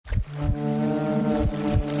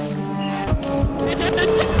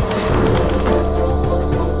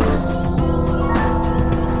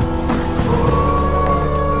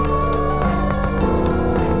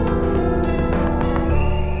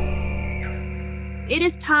It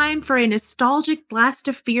is time for a nostalgic blast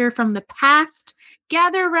of fear from the past.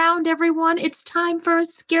 Gather around, everyone. It's time for a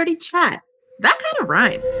scaredy chat. That kind of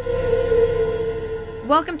rhymes.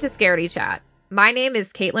 Welcome to Scaredy Chat. My name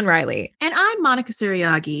is Caitlin Riley. And I'm Monica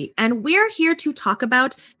Suriagi, and we're here to talk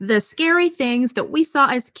about the scary things that we saw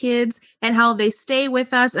as kids and how they stay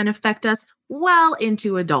with us and affect us well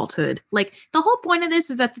into adulthood. Like, the whole point of this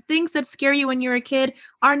is that the things that scare you when you're a kid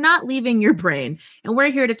are not leaving your brain. And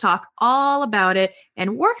we're here to talk all about it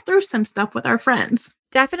and work through some stuff with our friends.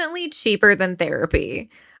 Definitely cheaper than therapy.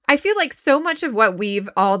 I feel like so much of what we've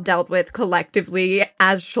all dealt with collectively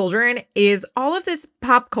as children is all of this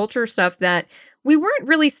pop culture stuff that we weren't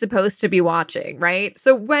really supposed to be watching, right?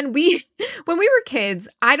 So when we were kids,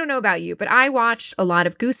 I don't know about you, but I watched a lot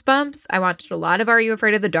of Goosebumps. I watched a lot of Are You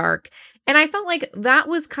Afraid of the Dark? And I felt like that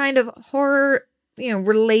was kind of horror,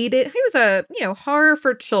 related. It was a, horror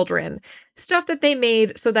for children, stuff that they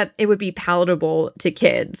made so that it would be palatable to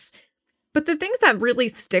kids. But the things that really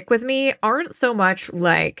stick with me aren't so much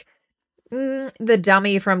like the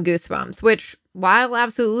dummy from Goosebumps, which, while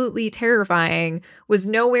absolutely terrifying, was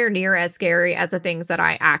nowhere near as scary as the things that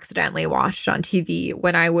I accidentally watched on TV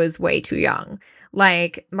when I was way too young.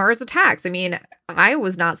 Like Mars Attacks. I mean, I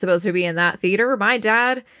was not supposed to be in that theater. My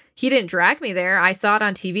dad, he didn't drag me there. I saw it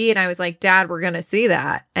on TV and I was like, Dad, we're going to see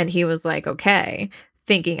that. And he was like, okay.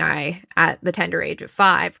 Thinking I, at the tender age of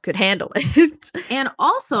 5, could handle it. And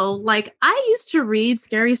also, like, I used to read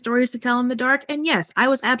scary stories to tell in the dark. And yes, I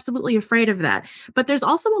was absolutely afraid of that. But there's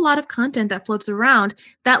also a lot of content that floats around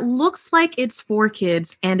that looks like it's for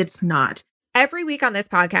kids and it's not. Every week on this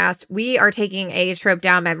podcast, we are taking a trip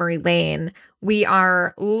down memory lane. We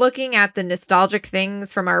are looking at the nostalgic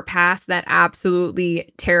things from our past that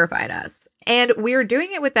absolutely terrified us. And we're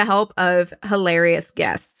doing it with the help of hilarious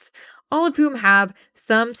guests, all of whom have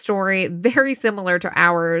some story very similar to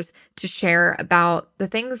ours to share about the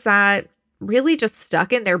things that really just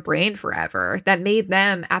stuck in their brain forever that made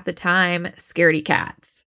them, at the time, scaredy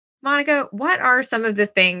cats. Monica, what are some of the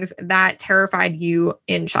things that terrified you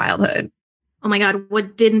in childhood? Oh my God,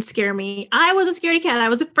 what didn't scare me? I was a scaredy cat. I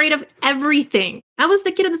was afraid of everything. I was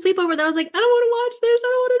the kid in the sleepover that was like, I don't want to watch this.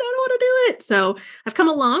 I don't want to do it. So I've come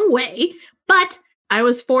a long way, but I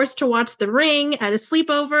was forced to watch The Ring at a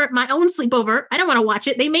sleepover, my own sleepover. I don't want to watch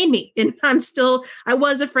it. They made me. And I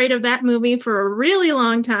was afraid of that movie for a really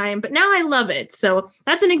long time, but now I love it. So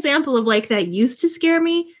that's an example of like that used to scare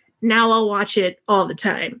me. Now I'll watch it all the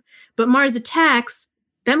time. But Mars Attacks,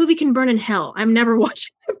 that movie can burn in hell. I'm never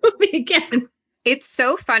watching the movie again. It's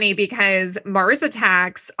so funny because Mars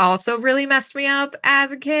Attacks also really messed me up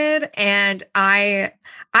as a kid. And I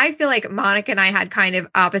feel like Monica and I had kind of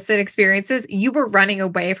opposite experiences. You were running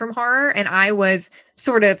away from horror and I was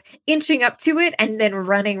sort of inching up to it and then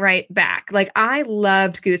running right back. Like, I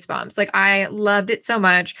loved Goosebumps. Like, I loved it so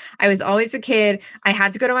much. I was always a kid. I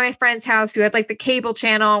had to go to my friend's house who had like the cable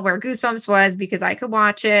channel where Goosebumps was because I could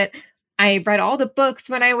watch it. I read all the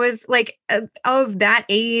books when I was like of that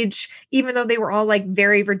age, even though they were all like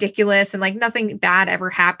very ridiculous and like nothing bad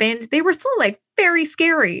ever happened. They were still like very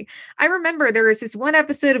scary. I remember there was this one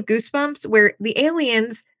episode of Goosebumps where the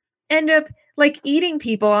aliens end up like eating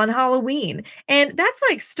people on Halloween. And that's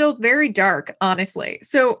like still very dark, honestly.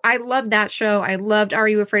 So I loved that show. I loved Are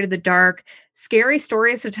You Afraid of the Dark? Scary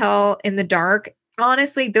stories to tell in the dark.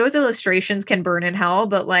 Honestly, those illustrations can burn in hell,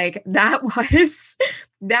 but like that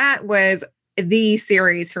was the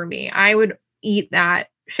series for me. I would eat that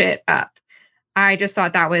shit up. I just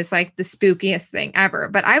thought that was like the spookiest thing ever.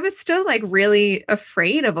 But I was still like really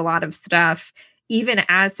afraid of a lot of stuff, even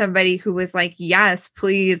as somebody who was like, yes,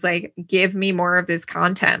 please, like give me more of this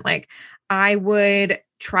content. Like, I would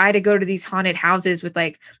try to go to these haunted houses with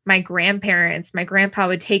like my grandparents. My grandpa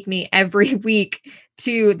would take me every week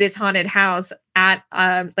to this haunted house at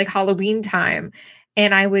like Halloween time.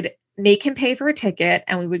 And I would make him pay for a ticket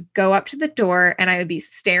and we would go up to the door and I would be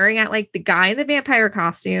staring at like the guy in the vampire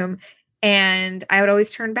costume and I would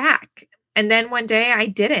always turn back. And then one day I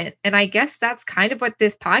didn't. And I guess that's kind of what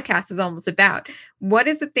this podcast is almost about. What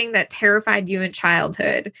is the thing that terrified you in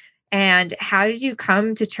childhood? And how did you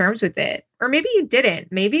come to terms with it? Or maybe you didn't.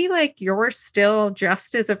 Maybe like you're still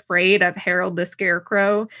just as afraid of Harold the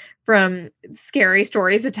Scarecrow from Scary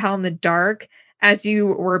Stories to Tell in the Dark as you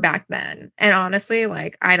were back then. And honestly,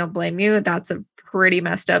 like, I don't blame you. That's a pretty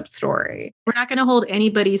messed up story. We're not going to hold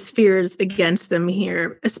anybody's fears against them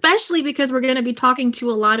here, especially because we're going to be talking to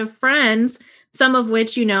a lot of friends, some of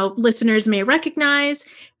which, listeners may recognize.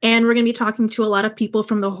 And we're going to be talking to a lot of people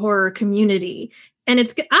from the horror community. And I'm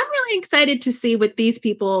really excited to see what these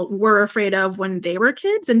people were afraid of when they were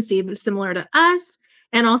kids and see if it's similar to us.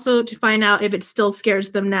 and also to find out if it still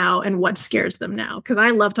scares them now and what scares them now. Because I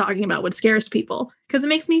love talking about what scares people because it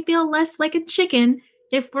makes me feel less like a chicken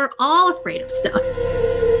if we're all afraid of stuff.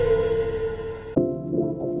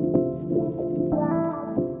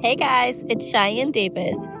 Hey guys, it's Cheyenne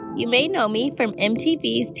Davis. You may know me from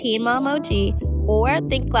MTV's Teen Mom OG or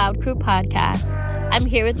Think Loud Crew podcast. I'm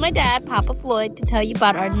here with my dad, Papa Floyd, to tell you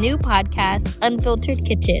about our new podcast, Unfiltered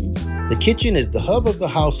Kitchen. The kitchen is the hub of the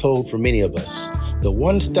household for many of us. The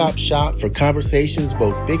one-stop shop for conversations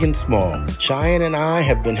both big and small. Cheyenne and I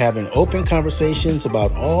have been having open conversations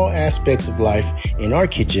about all aspects of life in our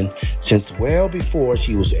kitchen since well before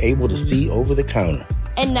she was able to see over the counter.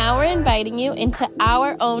 And now we're inviting you into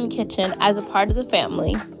our own kitchen as a part of the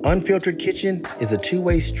family. Unfiltered Kitchen is a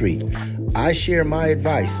two-way street. I share my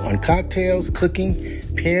advice on cocktails, cooking,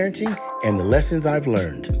 parenting, and the lessons I've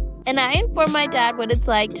learned. And I inform my dad what it's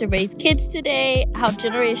like to raise kids today, how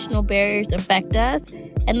generational barriers affect us,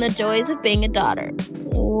 and the joys of being a daughter.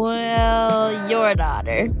 Well, your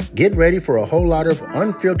daughter. Get ready for a whole lot of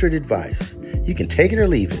unfiltered advice. You can take it or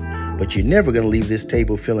leave it, but you're never going to leave this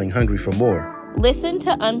table feeling hungry for more. Listen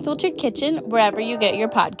to Unfiltered Kitchen wherever you get your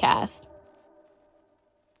podcasts.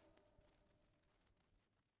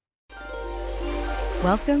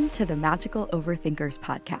 Welcome to the Magical Overthinkers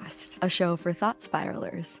podcast, a show for thought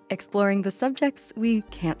spiralers, exploring the subjects we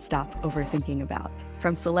can't stop overthinking about,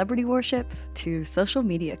 from celebrity worship to social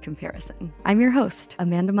media comparison. I'm your host,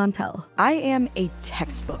 Amanda Montell. I am a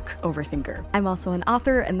textbook overthinker. I'm also an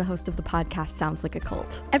author and the host of the podcast Sounds Like a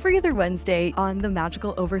Cult. Every other Wednesday on the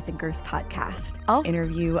Magical Overthinkers podcast, I'll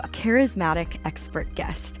interview a charismatic expert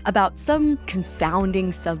guest about some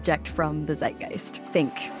confounding subject from the zeitgeist.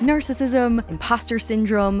 Think narcissism, imposter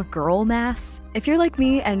syndrome, girl math. If you're like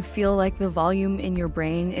me and feel like the volume in your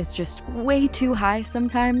brain is just way too high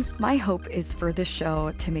sometimes, my hope is for this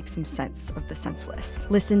show to make some sense of the senseless.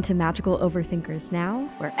 Listen to Magical Overthinkers now,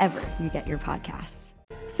 wherever you get your podcasts.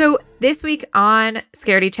 So this week on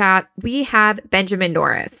Scaredy Chat, we have Benjamin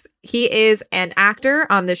Norris. He is an actor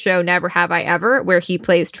on the show Never Have I Ever, where he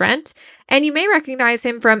plays Trent. And you may recognize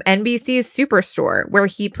him from NBC's Superstore, where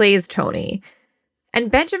he plays Tony. And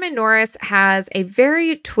Benjamin Norris has a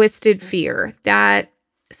very twisted fear that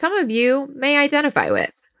some of you may identify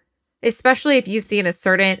with, especially if you've seen a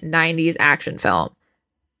certain 90s action film.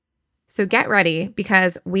 So get ready,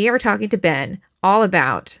 because we are talking to Ben all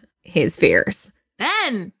about his fears.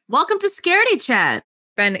 Ben, welcome to Scaredy Chat.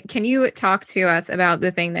 Ben, can you talk to us about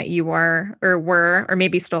the thing that you were, or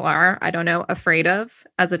maybe still are, I don't know, afraid of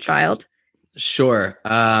as a child? Sure.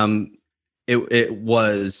 It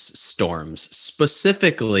was storms,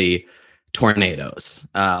 specifically tornadoes.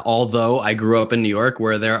 Although I grew up in New York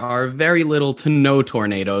where there are very little to no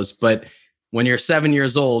tornadoes, but when you're 7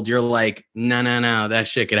 years old, you're like, no, that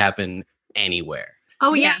shit could happen anywhere.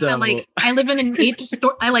 Oh yeah, So- like I live in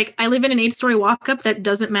an eight-story walk-up that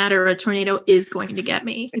doesn't matter. A tornado is going to get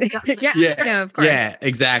me. Yeah, no, of course. Yeah,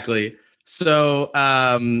 exactly. So,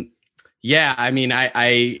 yeah, I mean,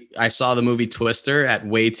 I saw the movie Twister at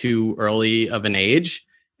way too early of an age,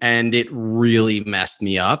 and it really messed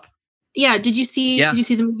me up. Yeah. Did you see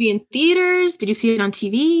the movie in theaters? Did you see it on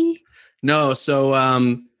TV? No,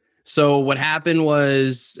 so what happened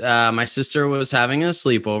was my sister was having a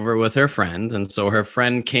sleepover with her friend, and so her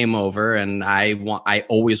friend came over, and I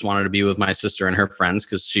always wanted to be with my sister and her friends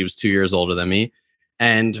because she was 2 years older than me,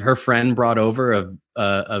 and her friend brought over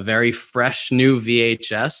a very fresh new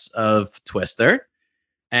VHS of Twister,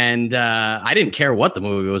 and I didn't care what the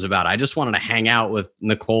movie was about. I just wanted to hang out with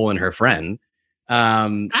Nicole and her friend.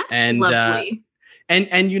 That's lovely.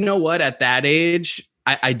 And you know what? At that age,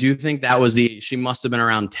 I do think that was she must have been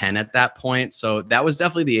around 10 at that point. So that was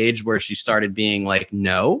definitely the age where she started being like,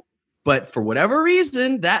 no. But for whatever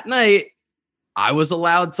reason, that night, I was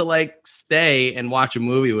allowed to like stay and watch a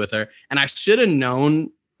movie with her. And I should have known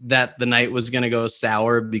that the night was going to go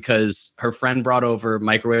sour because her friend brought over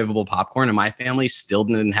microwavable popcorn and my family still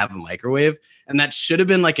didn't have a microwave. And that should have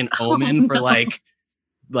been like an omen for like,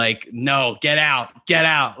 no, get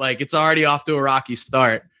out. Like it's already off to a rocky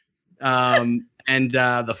start. And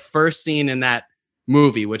the first scene in that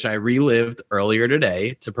movie, which I relived earlier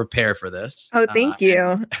today to prepare for this. Oh, thank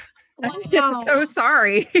you. I'm so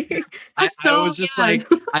sorry. I was just like,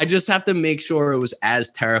 I just have to make sure it was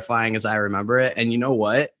as terrifying as I remember it. And you know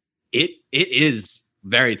what? It is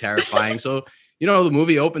very terrifying. So, the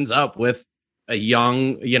movie opens up with a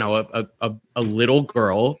young, a little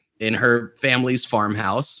girl in her family's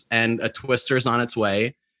farmhouse, and a Twister's on its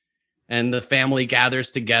way. And the family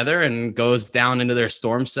gathers together and goes down into their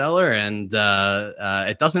storm cellar, and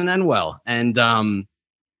it doesn't end well. And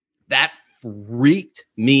that freaked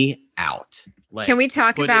me out. Like, Can we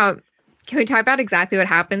talk put it- about exactly what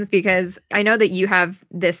happens? Because I know that you have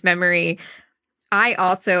this memory. I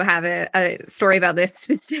also have a story about this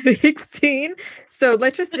specific scene. So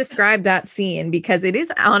let's just describe that scene because it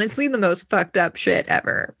is honestly the most fucked up shit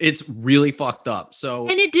ever. It's really fucked up. So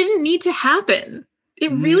And it didn't need to happen.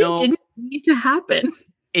 It really No. didn't need to happen.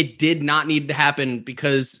 it did not need to happen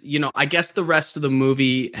because, I guess the rest of the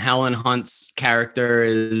movie, Helen Hunt's character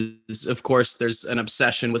is, of course, there's an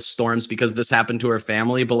obsession with Storms because this happened to her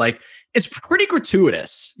family, but like, it's pretty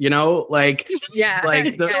gratuitous, like, Yeah.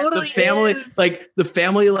 like the Totally family, is. like the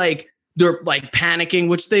family, like they're like panicking,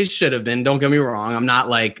 which they should have been. Don't get me wrong. I'm not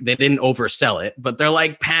like, they didn't oversell it, but they're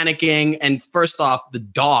like panicking. And first off, the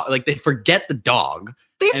dog, like they forget the dog.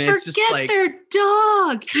 They And it's just forget like, their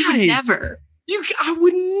dog. You guys, never. I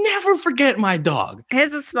would never forget my dog.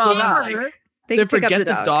 It's a small So it's dog. like, They they pick up forget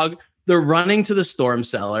the dog. They're running to the storm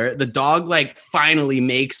cellar. The dog like finally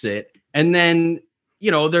makes it. And then,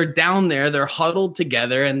 they're down there, they're huddled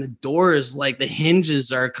together and the doors, like the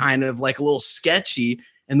hinges are kind of like a little sketchy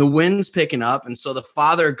and the wind's picking up. And so the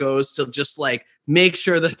father goes to just like make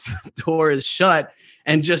sure that the door is shut.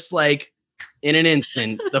 And just like in an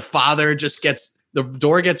instant, the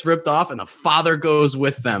door gets ripped off and the father goes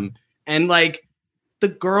with them. And like the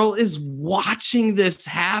girl is watching this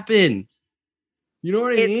happen. You know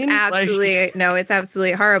what I mean? It's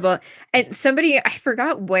absolutely horrible. And I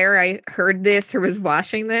forgot where I heard this or was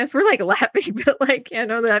watching this. We're like laughing, but like,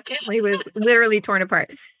 that family was literally torn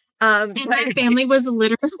apart. And that family was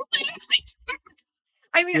literally.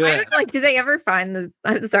 I mean, I don't did they ever find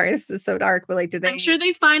I'm sorry, this is so dark, but like, did they? I'm sure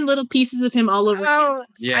they find little pieces of him all over. Oh,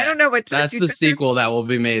 Kansas. Yeah, I don't know what. that's the sequel that will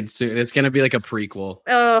be made soon. It's going to be like a prequel.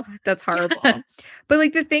 Oh, that's horrible. Yes. But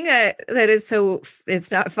like the thing that is so,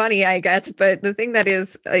 it's not funny, I guess, but the thing that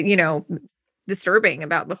is, disturbing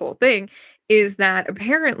about the whole thing is that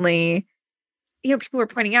apparently, people were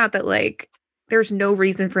pointing out that like, there's no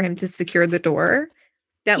reason for him to secure the door.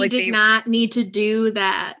 That He did not need to do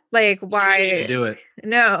that. Like, To why? do it.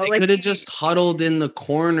 No, They like could have just huddled in the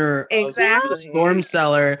corner of Exactly. the storm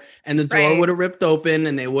cellar and the door Right. would have ripped open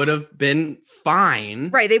and they would have been fine.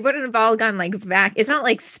 right. They wouldn't have all gone like It's not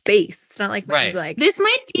like space. It's not like Right. like This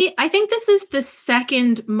might be, I think this is the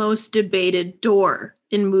second most debated door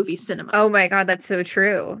in movie cinema. Oh my god, that's so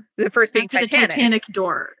true. The first being After the Titanic. Titanic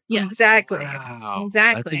door. Yes. Exactly. Wow.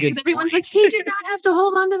 Exactly. That's a good Because everyone's point. like, he did not have to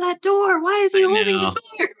hold on to that door. Why is he I holding know.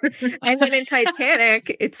 the door? And then in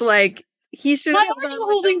Titanic, it's like he should. Why have are held you on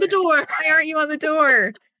holding the door? Why aren't you on the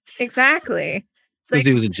door? Exactly. It's Because like,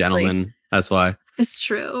 he was a gentleman. That's why. It's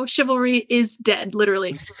true. Chivalry is dead,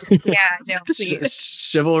 literally. yeah, no, please.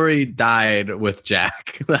 Chivalry died with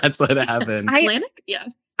Jack. That's what happened. Atlantic? Yeah.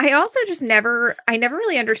 I also just never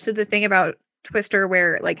really understood the thing about Twister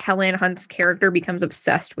where like Helen Hunt's character becomes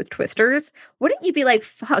obsessed with Twisters. Wouldn't you be like,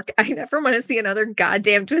 fuck, I never want to see another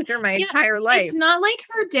goddamn Twister my Yeah, entire life? It's not like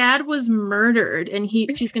her dad was murdered and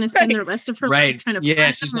she's going to spend the rest of her Right. life trying to Yeah,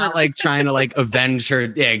 find she's him. not like trying to like avenge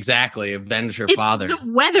her. Yeah, exactly. Avenge her It's father. the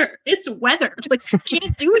weather. It's weather. Like, you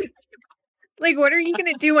can't do it. Like, what are you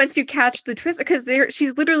gonna do once you catch the Twister? Because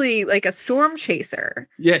she's literally like a storm chaser.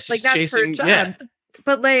 Yeah, she's Like that's chasing. her job. Yeah.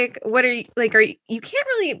 But like, what are you can't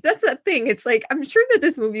really, that's the thing. It's like, I'm sure that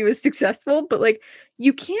this movie was successful, but like,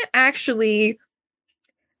 you can't actually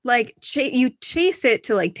like, you chase it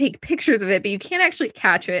to like take pictures of it, but you can't actually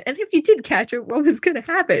catch it. And if you did catch it, what was going to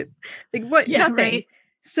happen? Like what? Yeah, Nothing. right.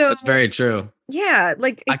 So That's very true. yeah,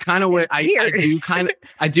 like I kind of I weird.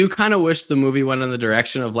 do kind of wish the movie went in the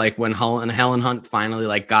direction of like when Helen Hunt finally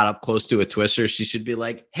like got up close to a Twister, she should be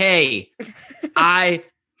like, "Hey,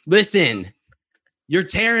 listen, you're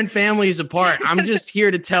tearing families apart. I'm just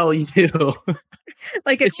here to tell you."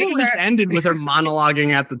 like It should have just ended with her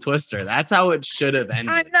monologuing at the Twister. That's how it should have ended.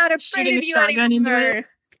 I'm not afraid Shooting of a you shotgun into anymore. it.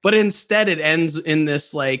 But instead, it ends in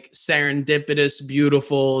this like serendipitous,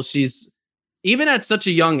 beautiful. She's even at such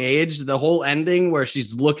a young age. The whole ending where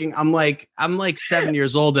she's looking, I'm like 7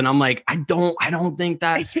 years old, and I'm like, I don't think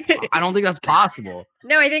that's possible.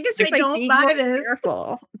 No, I think it's just I like don't being buy more this.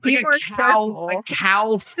 careful. Like Be more careful. a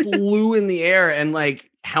cow flew in the air, and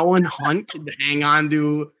like Helen Hunt could hang on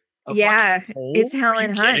to. A Yeah, fucking pole? it's Are you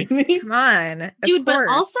Helen Hunt. kidding me? Come on, of Dude, but course.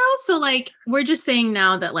 also, so like, we're just saying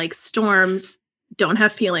now that like storms don't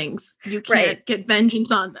have feelings. You can't Right. get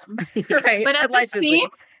vengeance on them. right? But at the allegedly. same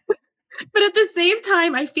But at the same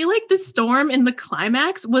time, I feel like the storm in the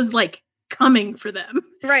climax was like coming for them.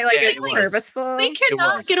 right, like Yeah, it's it was. purposeful. They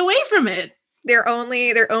cannot was. get away from it. Their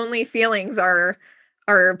only feelings are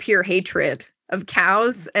pure hatred of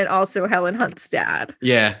cows and also Helen Hunt's dad.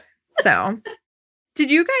 Yeah. So Did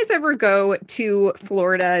you guys ever go to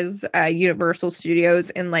Florida's Universal Studios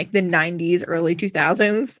in like the 90s, early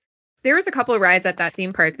 2000s? There was a couple of rides at that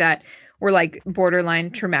theme park that were like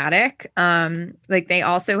borderline traumatic. Like they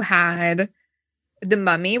also had The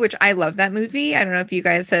Mummy, which I love that movie. I don't know if you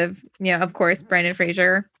guys have, of course, Brendan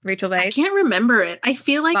Fraser, Rachel Weisz. I can't remember it. I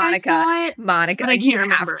feel like Monica, I saw it, Monica, but I you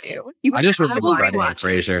can't have remember to. it. I just I remember will Brendan rewatch it.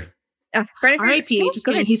 Fraser. Brendan Fraser, R.I.P. so Just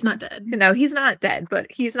kidding. good. He's not dead. No, he's not dead, but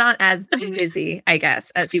he's not as busy, I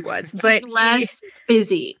guess, as he was. But He's less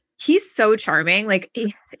busy. he's so charming. Like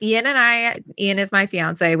Ian is my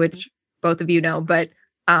fiance, which both of you know, but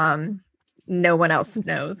no one else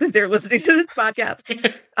knows if they're listening to this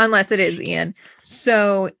podcast, unless it is Ian.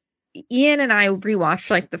 So Ian and I rewatched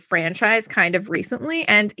like the franchise kind of recently,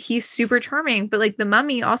 and he's super charming. But like The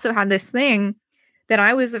Mummy also had this thing that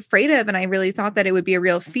I was afraid of, and I really thought that it would be a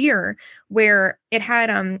real fear, where it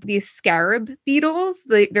had these scarab beetles.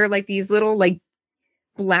 They're like these little like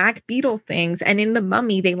black beetle things, and in The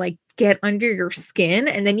Mummy they like get under your skin,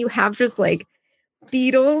 and then you have just like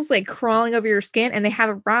beetles like crawling over your skin, and they have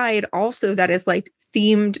a ride also that is like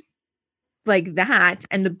themed like that,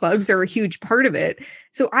 and the bugs are a huge part of it.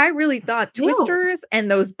 So I really thought twisters and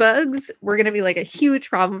those bugs were going to be like a huge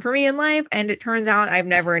problem for me in life, and it turns out I've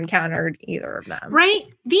never encountered either of them. Right?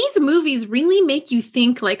 These movies really make you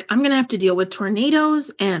think like I'm going to have to deal with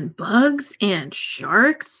tornadoes and bugs and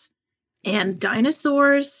sharks and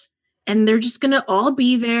dinosaurs, and they're just going to all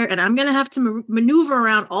be there, and I'm going to have to maneuver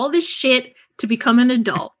around all this shit to become an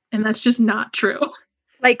adult. And that's just not true.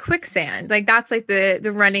 Like quicksand, like that's like the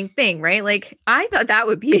running thing, right? Like I thought that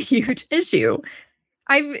would be a huge issue.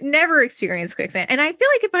 I've never experienced quicksand, and I feel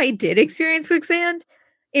like if I did experience quicksand,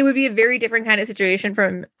 it would be a very different kind of situation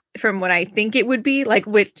from what I think it would be. Like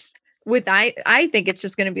I think it's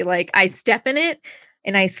just going to be like I step in it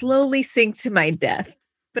and I slowly sink to my death.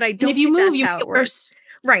 But I don't. And if you think move, that's you how it get works. worse.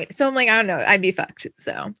 Right. So I'm like, I don't know. I'd be fucked.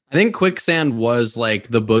 So I think quicksand was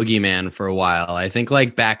like the boogeyman for a while. I think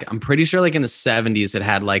like back, I'm pretty sure like in the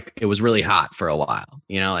 70s, it was really hot for a while.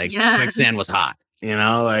 Like quicksand was hot,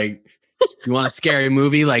 like you want a scary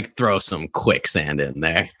movie, like throw some quicksand in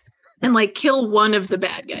there. And like kill one of the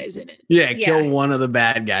bad guys in it. Yeah, kill one of the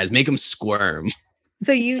bad guys, make them squirm.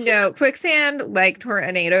 So quicksand, like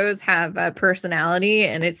tornadoes, have a personality,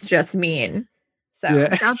 and it's just mean. So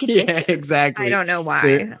yeah, exactly. I don't know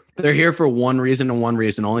why. They're here for one reason and one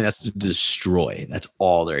reason only. That's to destroy. That's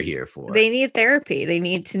all they're here for. They need therapy. They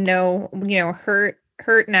need to know,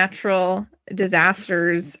 hurt natural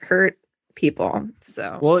disasters, hurt people.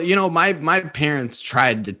 So well, my parents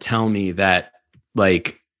tried to tell me that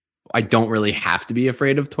like I don't really have to be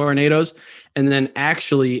afraid of tornadoes. And then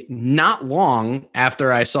actually not long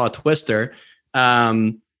after I saw Twister,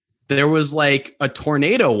 there was like a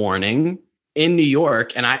tornado warning in New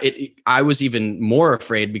York. And I was even more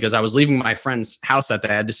afraid because I was leaving my friend's house that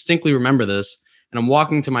day. I distinctly remember this. And I'm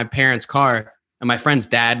walking to my parents' car, and my friend's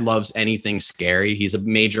dad loves anything scary. He's a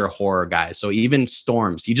major horror guy. So even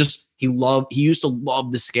storms, he used to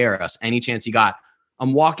love to scare us any chance he got.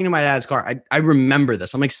 I'm walking to my dad's car. I remember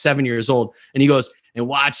this. I'm like 7 years old. And he goes, and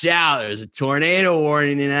watch out, there's a tornado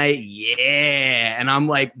warning tonight. Yeah. And I'm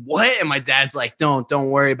like, what? And my dad's like, don't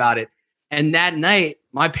worry about it. And that night,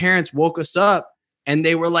 my parents woke us up and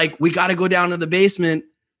they were like, we got to go down to the basement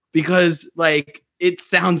because like it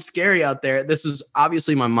sounds scary out there. This is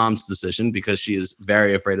obviously my mom's decision because she is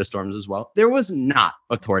very afraid of storms as well. There was not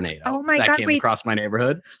a tornado that came across my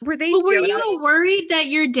neighborhood. Were they? Were you worried that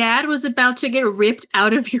your dad was about to get ripped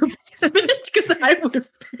out of your basement? Because I would have.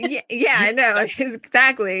 Yeah, I know.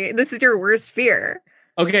 Exactly. This is your worst fear.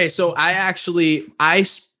 Okay, so I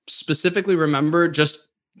specifically remember just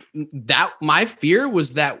that my fear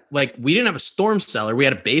was that like we didn't have a storm cellar. We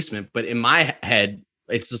had a basement, but in my head,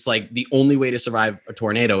 it's just like the only way to survive a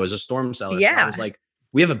tornado is a storm cellar. Yeah. So I was like,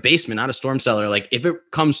 we have a basement, not a storm cellar. Like if it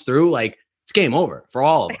comes through, like it's game over for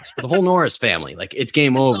all of us, for the whole Norris family. Like it's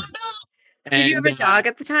game over. Oh, no. Did you have a dog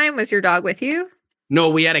at the time? Was your dog with you? No,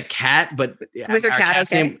 we had a cat, but was your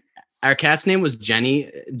cat okay? Our cat's name was Jenny.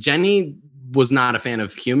 Jenny was not a fan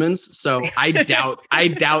of humans, so I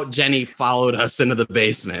doubt Jenny followed us into the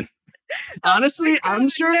basement. Honestly, I'm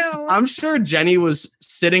sure Jenny was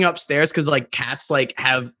sitting upstairs because like cats like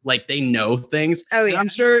have like they know things. Oh yeah, and I'm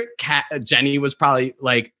sure Jenny was probably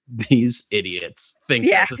like these idiots think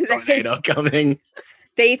there's a tornado coming.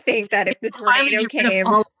 They think that if the tornado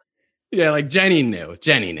came. Yeah, like Jenny knew.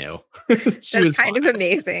 She was kind of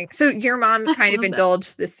amazing. So your mom kind of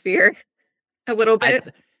indulged this fear a little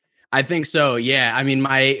bit. I think so. Yeah. I mean,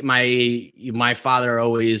 my father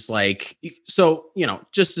always like, so,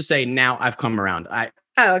 just to say now I've come around.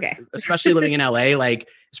 Okay. Especially living in LA, like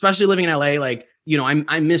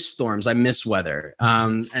I miss storms. I miss weather.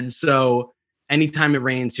 And so anytime it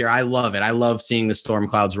rains here, I love it. I love seeing the storm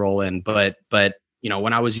clouds roll in. But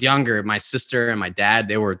when I was younger, my sister and my dad,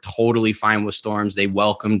 they were totally fine with storms. They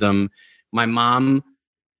welcomed them. My mom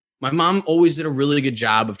always did a really good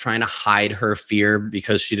job of trying to hide her fear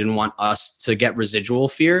because she didn't want us to get residual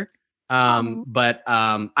fear. But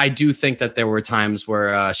I do think that there were times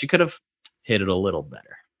where she could have hit it a little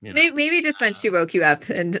better. Maybe just when she woke you up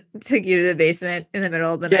and took you to the basement in the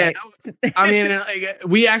middle of the night. I mean,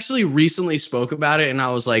 we actually recently spoke about it, and I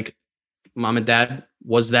was like, Mom and Dad,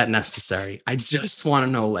 was that necessary? I just want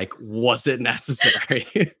to know, was it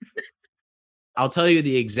necessary? I'll tell you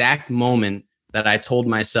the exact moment that I told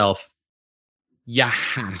myself, you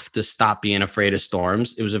have to stop being afraid of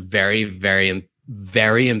storms. It was a very, very,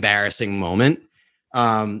 very embarrassing moment.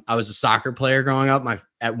 I was a soccer player growing up.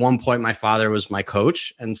 At one point, my father was my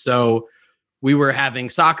coach. And so we were having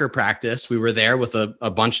soccer practice. We were there with a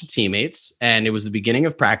bunch of teammates, and it was the beginning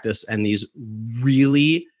of practice. And these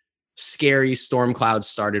really scary storm clouds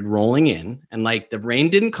started rolling in, and the rain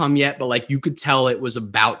didn't come yet, but you could tell it was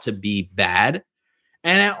about to be bad.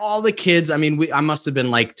 And all the kids, I must have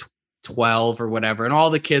been 12 or whatever. And all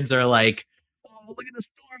the kids are like, oh, look at the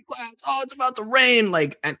storm clouds. Oh, it's about to rain.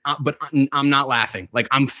 But I'm not laughing.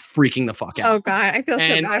 I'm freaking the fuck out. Oh God, I feel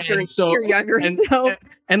so bad for your younger self.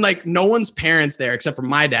 And no one's parents there except for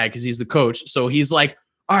my dad, because he's the coach. So he's like,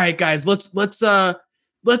 all right, guys, let's all,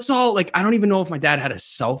 I don't even know if my dad had a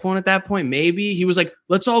cell phone at that point. Maybe he was like,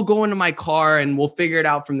 let's all go into my car and we'll figure it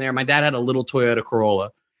out from there. My dad had a little Toyota Corolla.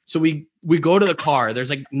 So we go to the car.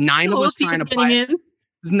 There's 9 of us trying to pile in.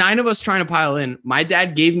 There's 9 of us trying to pile in. My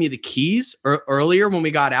dad gave me the keys earlier when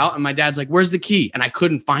we got out, and my dad's like, "Where's the key?" And I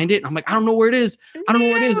couldn't find it. And I'm like, "I don't know where it is. I don't know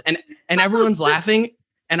where it is." And everyone's laughing,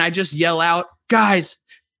 and I just yell out, "Guys,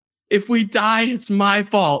 if we die, it's my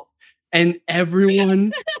fault." And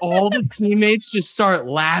everyone, all the teammates just start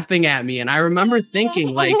laughing at me. And I remember thinking,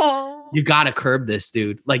 you gotta curb this,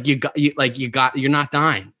 dude. You're not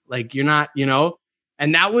dying. You're not,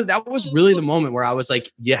 And that was really the moment where I was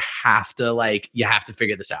like, you have to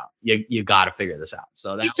figure this out. You got to figure this out.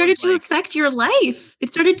 So that it started to affect your life.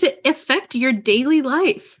 It started to affect your daily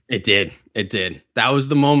life. It did. That was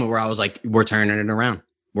the moment where I was like, we're turning it around.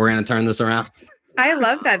 We're going to turn this around. I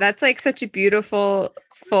love that. That's such a beautiful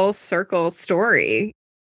full circle story.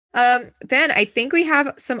 Ben, I think we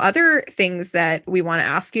have some other things that we want to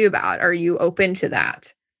ask you about. Are you open to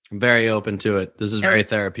that? I'm very open to it. This is very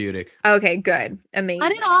therapeutic. Okay, good. Amazing.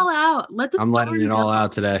 Let it all out. I'm letting it all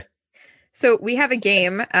out today. So we have a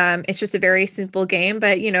game. It's just a very simple game,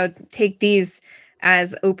 but, take these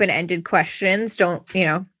as open-ended questions. Don't,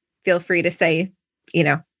 feel free to say,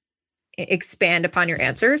 expand upon your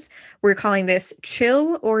answers. We're calling this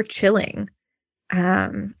chill or chilling.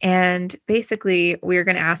 And basically we're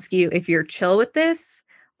going to ask you if you're chill with this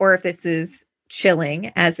or if this is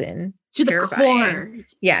chilling as in to the terrifying. Core.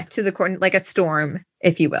 Yeah, to the core, like a storm,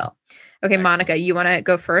 if you will. Okay, excellent. Monica, you want to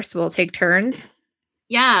go first? We'll take turns.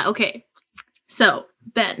 Yeah, okay. So,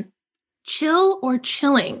 Ben, chill or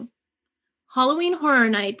chilling? Halloween Horror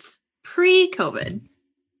Nights pre-COVID.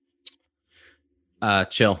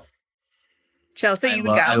 Chill. Chill. So you would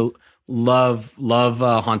go. I love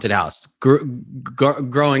haunted house.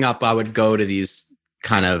 Growing up, I would go to these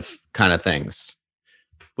kind of things.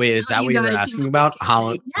 Wait, is that what you were asking about?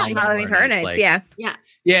 Halloween Horror Nights.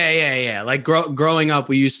 Yeah. Growing up,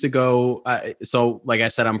 we used to go. So, like I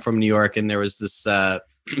said, I'm from New York, and there was this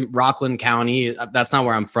Rockland County. That's not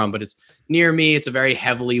where I'm from, but it's near me. It's a very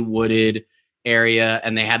heavily wooded area,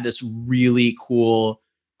 and they had this really cool,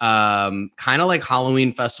 kind of like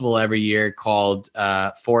Halloween festival every year called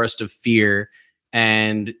Forest of Fear.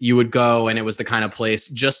 And you would go, and it was the kind of place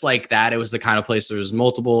just like that. It was the kind of place there was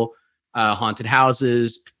multiple haunted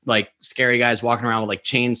houses, like scary guys walking around with like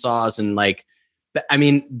chainsaws and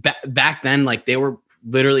back then, they were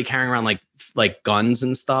literally carrying around like guns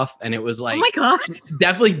and stuff, and it was like, oh my god,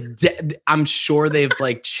 definitely. I'm sure they've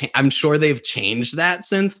I'm sure they've changed that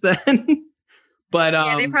since then. But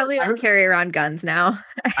yeah, they probably don't carry around guns now.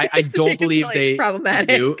 I don't believe they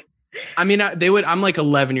problematic. Do. I mean, they would. I'm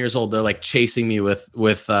 11 years old. They're chasing me with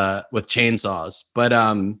chainsaws. But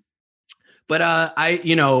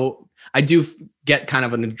I do get kind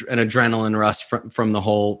of an adrenaline rush from the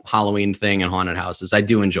whole Halloween thing and haunted houses. I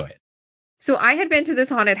do enjoy it. So I had been to this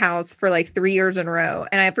haunted house for 3 years in a row.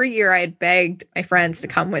 And every year I had begged my friends to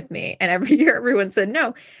come with me. And every year everyone said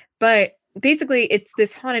no. But basically it's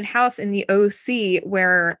this haunted house in the OC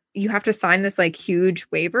where you have to sign this huge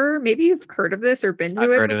waiver. Maybe you've heard of this or been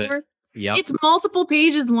to it before. Yep. It's multiple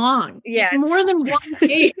pages long. Yeah. It's more than one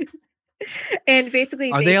page. And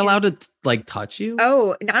basically, Are they allowed to like touch you?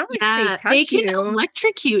 Oh, not only can they touch they can you,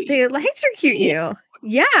 electrocute they you. electrocute you.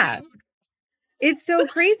 Yeah. It's so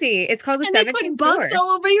crazy. It's called the And they 17th put bugs floor.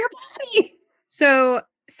 all over your body. So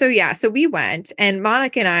we went, and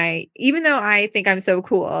Monica and I, even though I think I'm so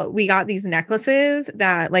cool, we got these necklaces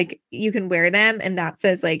that like you can wear them and that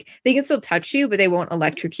says like they can still touch you, but they won't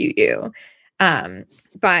electrocute you.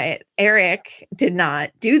 But Eric did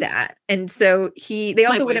not do that. And so they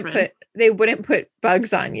also wouldn't put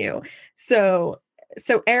bugs on you. So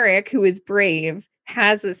Eric, who is brave,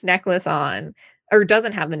 has this necklace on, or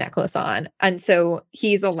doesn't have the necklace on, and so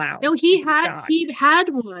he's allowed. No, he had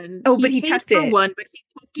one. Oh, but he tucked for it. one, but he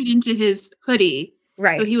tucked it into his hoodie.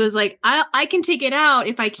 Right. So he was like, I can take it out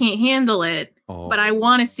if I can't handle it, but I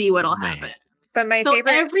want to see what'll happen. But my So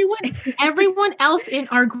favorite, everyone else in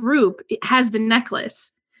our group has the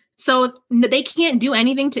necklace. So they can't do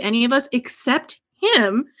anything to any of us except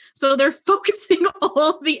him. So they're focusing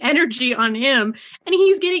all the energy on him, and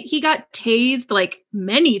he got tased like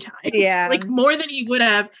many times, like more than he would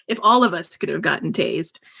have if all of us could have gotten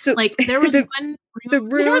tased. So like there was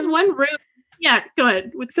there was one room. Yeah, go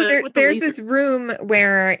ahead. There's this room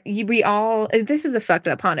where this is a fucked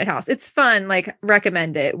up haunted house. It's fun, like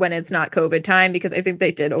recommend it when it's not COVID time, because I think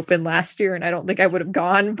they did open last year and I don't think I would have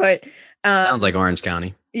gone, but sounds like Orange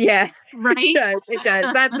County. Yeah, right. It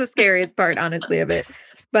does. That's the scariest part, honestly, of it.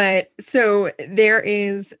 But so there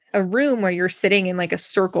is a room where you're sitting in like a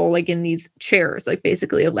circle, like in these chairs, like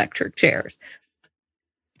basically electric chairs.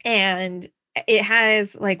 And it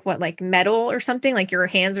has like metal or something, like your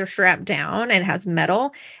hands are strapped down and it has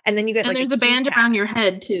metal. And then you get there's a band around your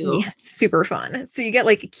head too. Yeah, it's super fun. So you get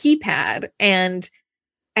like a keypad, and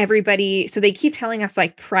so they keep telling us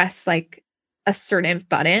like press like a certain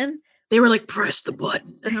button. They were like, press the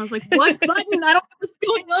button. And I was like, what button? I don't know what's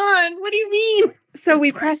going on. What do you mean? So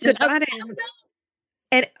we press the button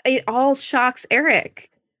and it all shocks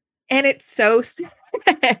Eric. And it's so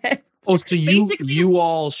sad. Oh, so you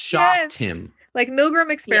all shocked him. Like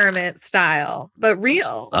Milgram experiment style, but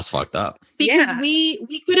real. That's fucked up. Because we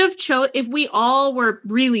could have if we all were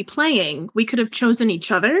really playing, we could have chosen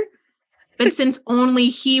each other. But since only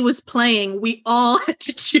he was playing, we all had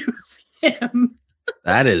to choose him.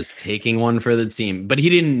 That is taking one for the team. But he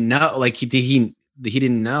didn't know. Like he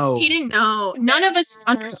didn't know. He didn't know. None of us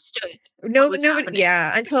understood. Nobody.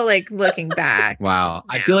 Yeah, until like looking back. Wow.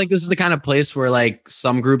 I feel like this is the kind of place where like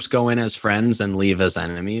some groups go in as friends and leave as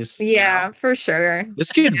enemies. Yeah, for sure.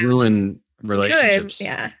 This could ruin relationships.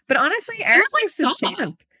 Yeah. But honestly, Eric was like the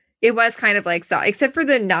champ. It was kind of like Saw, except for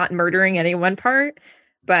the not murdering anyone part.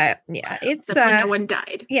 But yeah, it's no one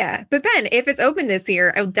died. Yeah. But Ben, if it's open this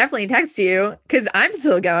year, I'll definitely text you because I'm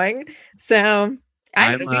still going. So I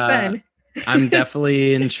think it'll be fun. I'm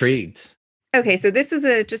definitely intrigued. Okay, so this is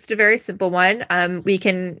just a very simple one. You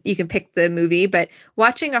can pick the movie, but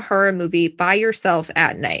watching a horror movie by yourself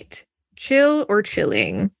at night, chill or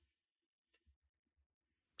chilling?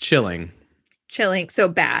 Chilling. So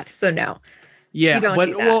bad. So no. Yeah,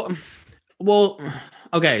 but well,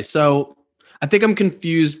 okay. So I think I'm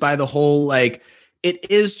confused by the whole like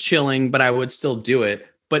it is chilling, but I would still do it.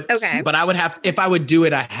 But I would have, if I would do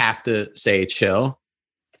it, I have to say chill.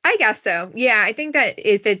 I guess so. Yeah, I think that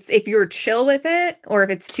if you're chill with it, or if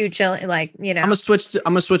it's too chill, like, you know, I'm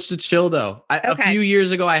gonna switch to chill though. A few years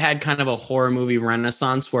ago, I had kind of a horror movie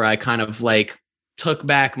renaissance where I kind of like took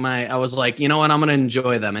back I was like, you know what, I'm gonna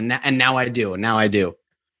enjoy them, and now I do. Now I do.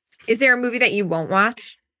 Is there a movie that you won't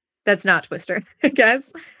watch? That's not Twister, I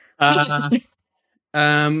guess. For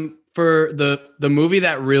the movie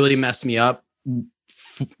that really messed me up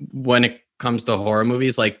when it comes to horror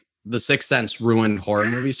movies, like The Sixth Sense ruined horror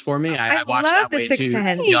movies for me. I watched that way too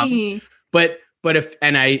young. But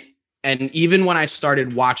even when I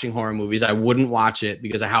started watching horror movies, I wouldn't watch it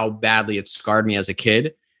because of how badly it scarred me as a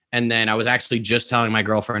kid. And then I was actually just telling my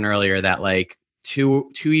girlfriend earlier that like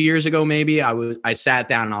two years ago, maybe I sat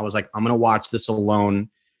down and I was like, I'm gonna watch this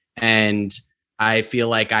alone, and I feel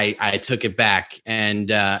like I took it back, and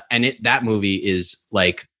that movie is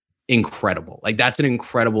like incredible. Like that's an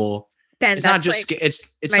incredible. Ben, it's not just like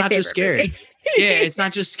it's not just scary. Yeah, it's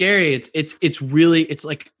not just scary. It's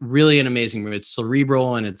like really an amazing movie. It's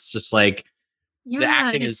cerebral, and it's just like the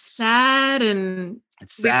acting is sad, and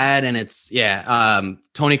it's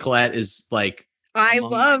Toni Collette is like I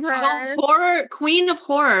love her. Horror queen of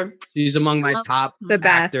horror. She's among my top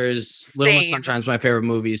actors. Little Miss Sunshine's my favorite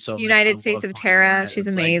movie. So United States of Terror. She's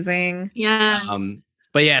amazing. Like, yeah.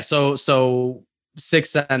 But yeah, so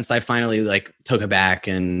Sixth Sense, I finally like took it back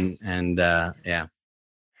and yeah.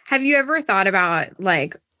 Have you ever thought about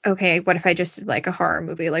like okay, what if I just did like a horror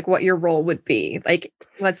movie? Like what your role would be? Like,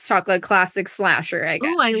 let's talk like classic slasher, I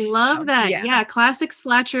guess. Oh, I love that. Yeah. Yeah, classic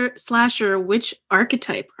slasher. Which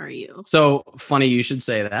archetype are you? So funny you should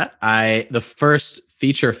say that. The first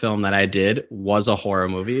feature film that I did was a horror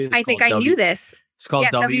movie. I think I knew this. It's called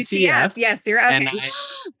WTF. Yes, you're okay. And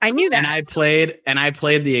I knew that. And I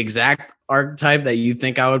played the exact archetype that you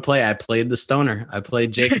think I would play. I played the stoner. I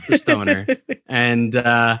played Jacob the stoner. And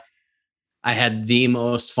I had the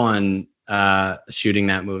most fun shooting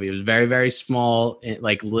that movie. It was very, very small,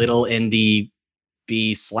 like little indie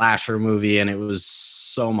B slasher movie, and it was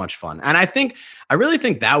so much fun. And I really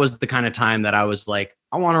think that was the kind of time that I was like,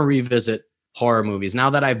 I want to revisit horror movies. Now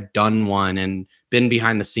that I've done one and been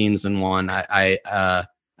behind the scenes in one, I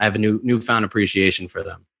have a newfound appreciation for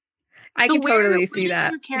them. I can totally see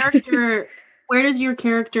that. Where does your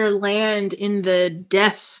character land in the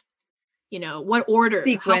death? What order?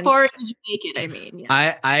 Sequence. How far did you make it? I mean,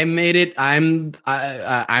 yeah. I made it. I'm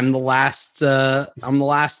the last. I'm the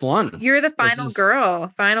last one. You're the final girl,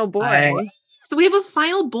 final boy. So we have a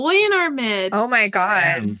final boy in our midst. Oh my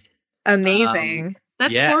God. Amazing.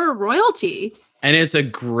 That's horror royalty. And it's a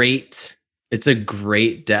great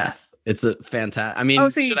death. It's a fantastic. I mean,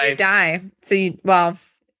 so you do die. So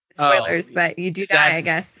spoilers, but you do die, I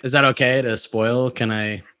guess. Is that okay to spoil? Can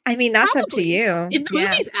I? I mean, that's Probably. up to you. If the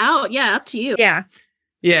movie's out, up to you. Yeah.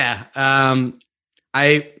 Yeah.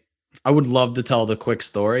 I would love to tell the quick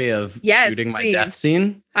story of shooting my death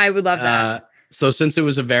scene. I would love that. So since it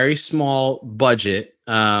was a very small budget,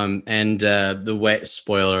 spoiler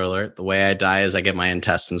alert, the way I die is I get my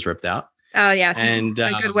intestines ripped out. Oh yes. And a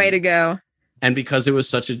good way to go. And because it was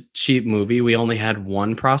such a cheap movie, we only had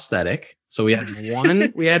one prosthetic. So we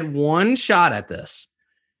had one shot at this.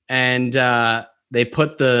 And they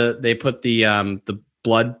put the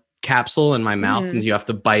blood capsule in my mouth, and you have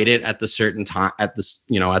to bite it at the certain time at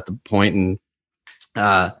the point.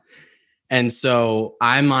 And so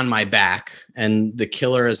I'm on my back and the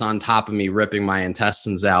killer is on top of me, ripping my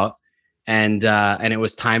intestines out. And it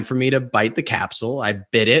was time for me to bite the capsule. I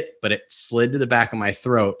bit it, but it slid to the back of my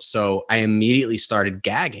throat. So I immediately started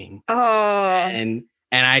gagging. Oh,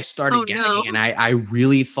 and I started gagging, and I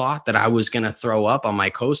really thought that I was going to throw up on my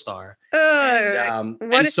co-star. I'm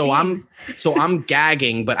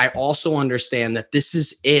gagging, but I also understand that this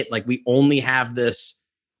is it. Like, we only have this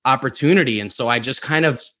opportunity. And so I just kind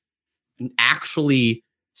of actually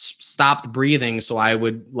stopped breathing. So I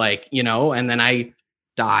would and then I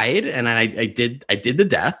died, and I did the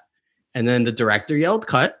death. And then the director yelled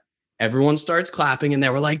cut. Everyone starts clapping, and they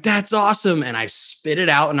were like, "That's awesome." And I spit it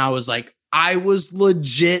out, and I was like, I was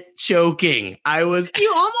legit choking.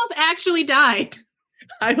 You almost actually died.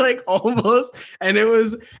 I almost, and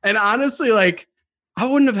honestly, I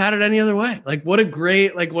wouldn't have had it any other way. What a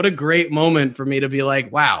great moment for me to be like,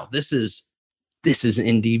 wow, this is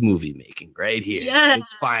indie movie making right here. Yes.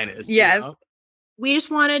 It's finest. Yes. We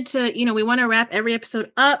just wanted to, we want to wrap every episode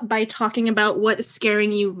up by talking about what is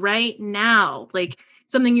scaring you right now. Like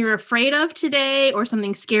something you're afraid of today, or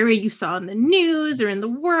something scary you saw in the news or in the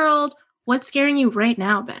world. What's scaring you right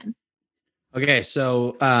now, Ben? Okay,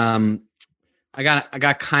 so I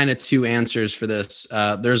got kind of two answers for this.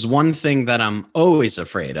 There's one thing that I'm always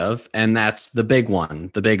afraid of, and that's the big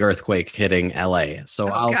one, the big earthquake hitting LA. So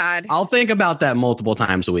I'll think about that multiple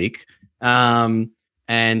times a week.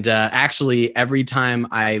 And actually, every time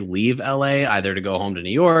I leave LA, either to go home to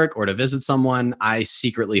New York or to visit someone, I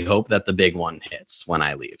secretly hope that the big one hits when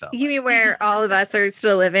I leave LA. You mean where all of us are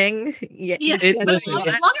still living? Yeah. As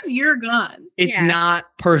long as you're gone. It's not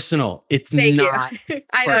personal. It's Thank not you.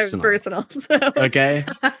 I know it's personal. So. Okay.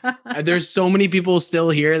 There's so many people still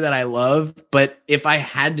here that I love, but if I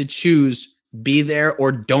had to choose be there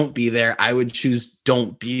or don't be there, I would choose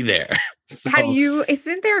don't be there. So,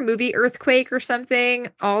 isn't there a movie Earthquake or something?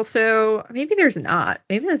 Also, maybe there's not.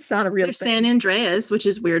 Maybe that's not a real thing. San Andreas, which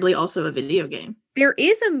is weirdly also a video game. There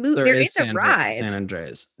is a movie. There is a ride. San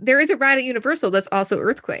Andreas. There is a ride at Universal that's also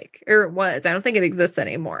Earthquake, or it was. I don't think it exists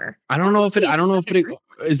anymore. I don't know if it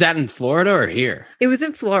is that in Florida or here. It was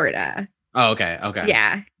in Florida. Oh, okay. Okay.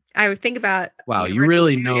 Yeah. I would think about. Wow, you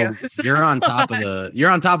really know. You're on top of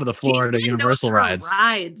the Florida Universal rides.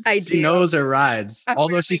 I do. She knows her rides.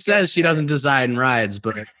 Although she says she doesn't design rides,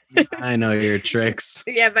 but I know your tricks.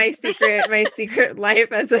 Yeah, my secret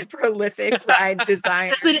life as a prolific ride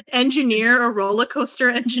designer. As an engineer, a roller coaster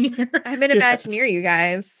engineer. I'm an Imagineer, you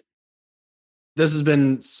guys. This has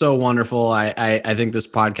been so wonderful. I think this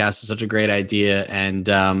podcast is such a great idea, and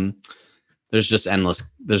there's just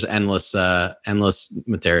endless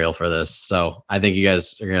material for this. So I think you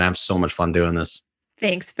guys are going to have so much fun doing this.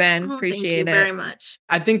 Thanks, Ben. Oh, Appreciate thank you it. very much.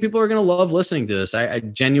 I think people are going to love listening to this. I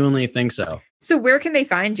genuinely think so. So where can they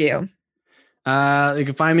find you? You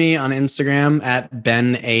can find me on Instagram at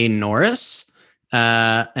Ben A. Norris.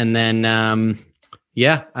 And then,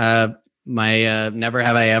 my Never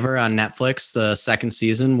Have I Ever on Netflix, the second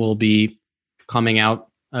season will be coming out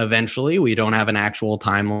eventually. We don't have an actual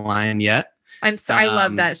timeline yet. I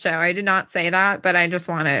love that show. I did not say that, but I just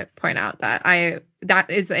want to point out that that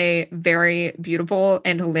is a very beautiful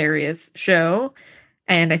and hilarious show,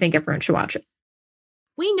 and I think everyone should watch it.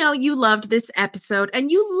 We know you loved this episode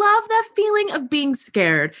and you love that feeling of being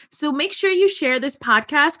scared. So make sure you share this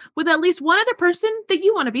podcast with at least one other person that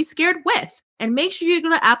you want to be scared with. And make sure you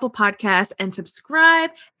go to Apple Podcasts and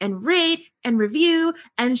subscribe and rate and review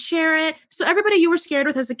and share it so everybody you were scared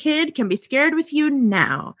with as a kid can be scared with you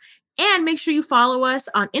now. And make sure you follow us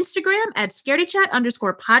on Instagram at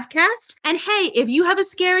scaredychat_podcast. And hey, if you have a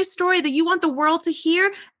scary story that you want the world to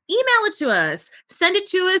hear, email it to us. Send it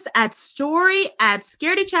to us at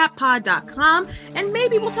story@scaredychatpod.com, and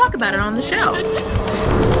maybe we'll talk about it on the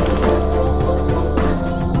show.